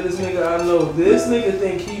 the realest nigga I know. This nigga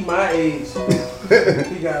think he my age.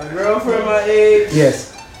 He got a girlfriend my age.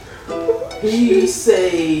 Yes. He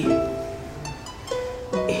say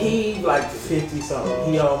he like 50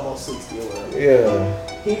 something. He almost 60 or whatever. Yeah.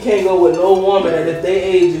 He can't go with no woman that if they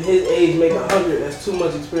age and his age make 100, that's too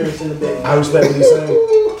much experience in the baby. I respect what he's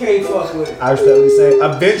saying. Can't fuck with it. I respect what he's saying.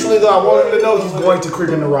 Eventually, though, I want him to know he's going to crick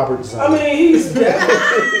in the Roberts. I mean, he's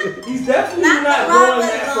definitely not going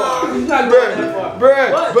that far. He's not going that far.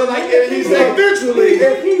 But like if he said eventually,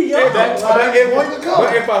 if he young, that time is going to come.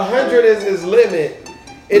 But if 100 is his limit,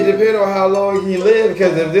 it depends on how long he lives.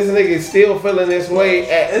 Because if this nigga is still feeling this way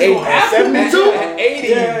at It's gonna happen. 72, at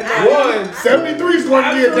 81, 73 is going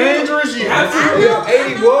to be a dangerous year. Absolutely. yeah,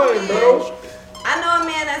 81, bro. I know a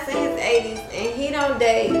man that's in his 80s and he don't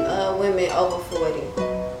date women over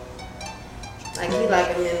 40. Like he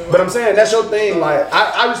like a minimum. But I'm saying that's your thing. Like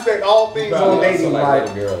I respect all things on dating.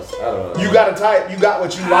 Like girls. I don't know. you got a type, you got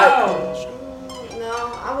what you like.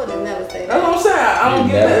 No, I would have never said That's what that. I'm saying. I don't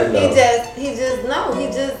You get never that.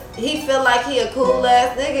 know. He feel like he a cool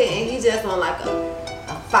ass nigga and he just want like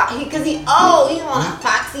a fox. Cause he old, he want a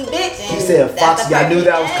foxy bitch. And He said that's foxy. the I knew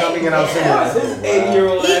that was perfect coming and I was age. saying That's his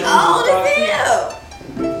 80-year-old He ass. old as hell.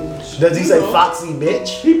 Does he say foxy bitch?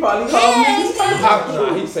 He probably called Yeah, me. he said-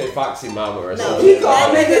 Nah, he'd say Foxy Mama or No, something. He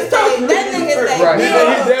called that niggas nigga say, talking. that nigga say, Right. He no.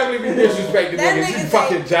 definitely be disrespecting That niggas. nigga You say-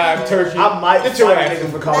 fucking jive turkey. I might Get your fight a ass nigga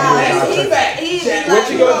in. for calling Nah, me a he jive turkey.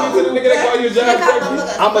 What you gonna do to the nigga that call you a jive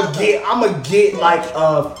turkey? I'ma get like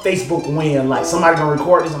a Facebook win. Like somebody gonna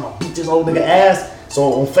record this. I'm gonna beat this old nigga ass. So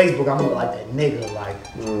on Facebook, I'm gonna look like that nigga like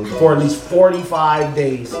for at least 45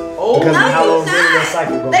 days. Oh, because No, of how long he's that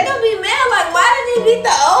cycle not. goes. They gonna be mad like, why did he beat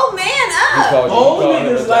the old man He up? called Old you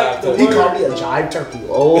him niggas a like jive the turkey. He called me a jive turkey.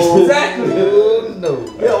 Oh Exactly. no.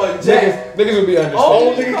 Yo, and Jack. Niggas would be Old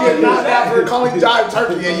understanding. nigga get knocked out for calling jive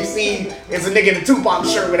turkey, and you see it's a nigga in a Tupac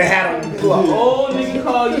shirt with a hat on. Pull up, Old nigga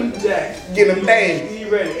call you Jack. get him named. He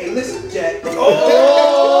ready. Hey, listen, Jack.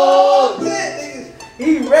 Oh. shit, niggas.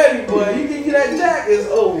 He ready, boy. You give you that Jack, it's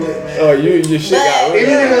over with, man. Oh, your shit got If you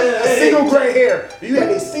real. had a single gray hair, you had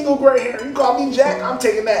a single gray hair, you call me Jack, I'm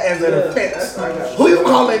taking that as an offense. Who you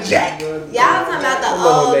calling Jack? Y'all talking about the Mama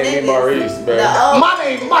old named me niggas. Maurice, bro. The old My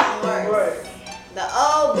name Mike. the worst. Right. The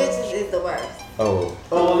old bitches is the worst.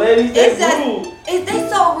 Oh, ladies, they It's just, rude. they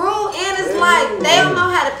so rude, and it's like they don't know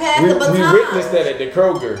how to pass the We baton. witnessed that at the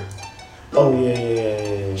Kroger. Oh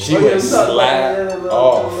yeah. She was slapped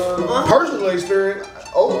off. Personal experience,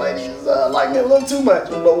 old ladies like me a little too much.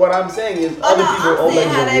 But what I'm saying is, Oh, other no, people, I'm old saying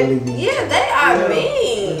ladies how are they, really mean. yeah, they are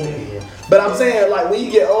mean. But I'm saying, like, when you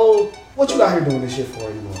get old, what you out here doing this shit for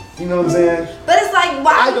anymore? You know what I'm saying? But it's like,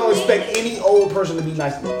 why? I don't expect any old person to be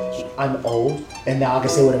nice. I'm old, and now I can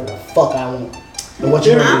say whatever the fuck I want. And what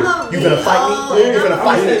you gonna do? You gonna fight me? You gonna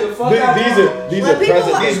fight me? These are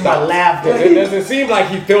present. These are my laughter. It doesn't seem like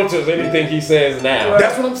he filters anything he says now.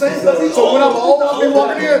 That's what I'm saying. So when I'm old, I'll be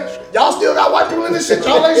walking in. Y'all still got white people in this shit.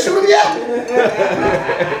 Y'all ain't shooting yet.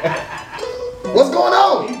 What's going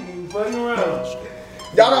on? Fucking around.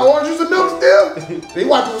 Y'all got orange juice and milk still? These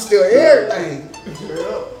white people still everything.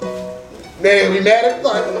 Man, we mad at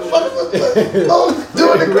like what the fuck is this?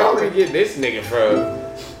 Doing the Where we Kroger. get this nigga from?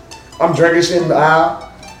 I'm drinking shit in the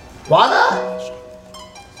aisle. Why not?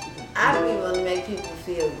 I be want to make people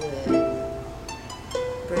feel good.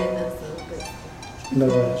 Bring them some good. No,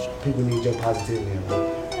 people need your positivity.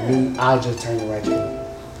 Me, I just turn the ratchet up.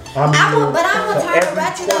 But I'm gonna turn the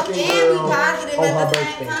ratchet up and be positive on at her the same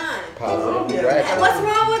birthday. time. Positive yeah. ratchet. And what's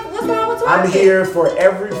wrong with twerking? I'm here for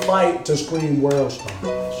every fight to scream world star.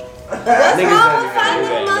 What's Niggas wrong don't with even fighting do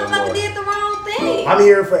if that no motherfucker more. did the wrong thing? I'm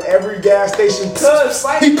here for every gas station. Cause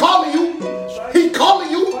He calling you. He calling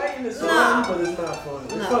you. fighting is No. fun, but it's not fun.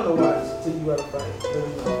 It's No. fun to watch till you gotta fight. Then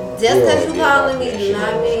it's not fun. Just because you Yeah, calling me yeah, do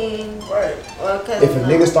not mean, Right. or because If a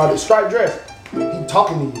nigga started stripe dress, he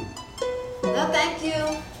talking to you. No, thank you.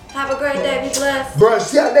 Have a great day. Be blessed. Bruh,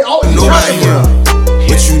 see how they always Nobody talking, here. bruh.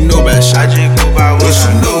 What you know about shit? I just go by what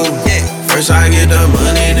you know. Yeah. First I get the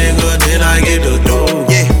money, nigga, then I get the dough.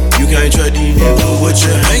 Yeah. You can't trust these niggas, what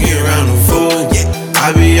you hanging around the phone. Yeah.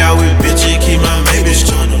 I be out with bitches, keep my babies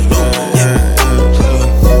tryna know. Yeah.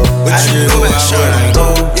 What you know about shit? I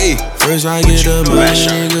know. Yeah. First I get the money,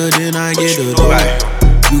 nigga, then I get the dough.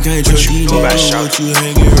 You can't trust these niggas, what you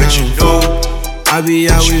hanging around the phone. I be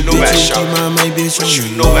out with bitches, keep my bitch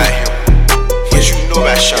on the low.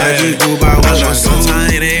 I just go by what I know.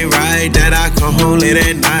 Sometimes it ain't right that I come home late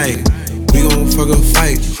at night. We gon' fuck a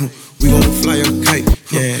fight, we gon' fly a kite.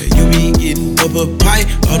 Yeah, you be getting up a pie,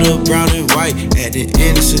 or the brown and white, acting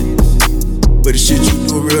innocent. But the shit you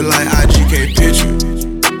do in real life, I just can't picture.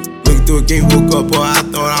 Looked through a gate, woke up, boy, I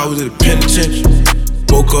thought I was in the penitentiary.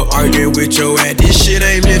 Woke up arguing with your ass, this shit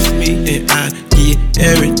ain't meant for me. And I get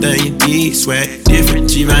everything you need, swag different,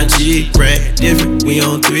 G-my-G, brag different. We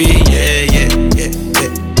on 3, yeah.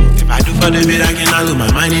 If I do fuck that bitch, I cannot lose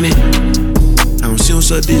my mind in it. I don't see on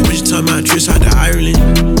such this bitch talking about trips out to Ireland,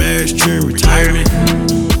 marriage, children, retirement.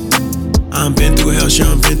 I'm been through hell, shit,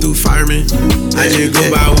 I'm been through fireman. I just go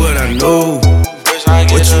by what I know.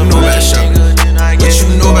 What you know about shop? What you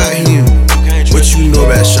know about him? What you know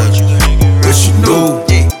about shop? What you know?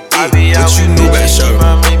 What you know about shop?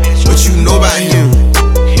 What you know about him?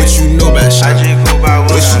 What you know about shop?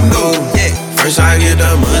 What you know? First I get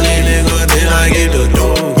the money, nigga, then I get the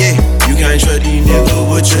dough. You can't trust these niggas,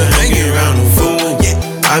 what you hanging around the phone.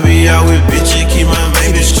 I be out with bitches, keep my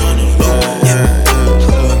babies tryna low.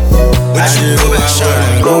 What you know about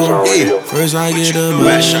shop? First I get the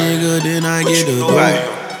money, nigga, then I get the dough.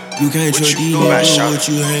 You can't trust these niggas, what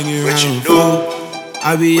you hanging around the phone.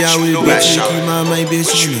 I be out with bitches, keep my bitch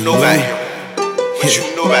on the low.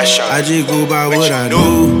 I just go by what I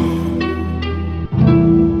know.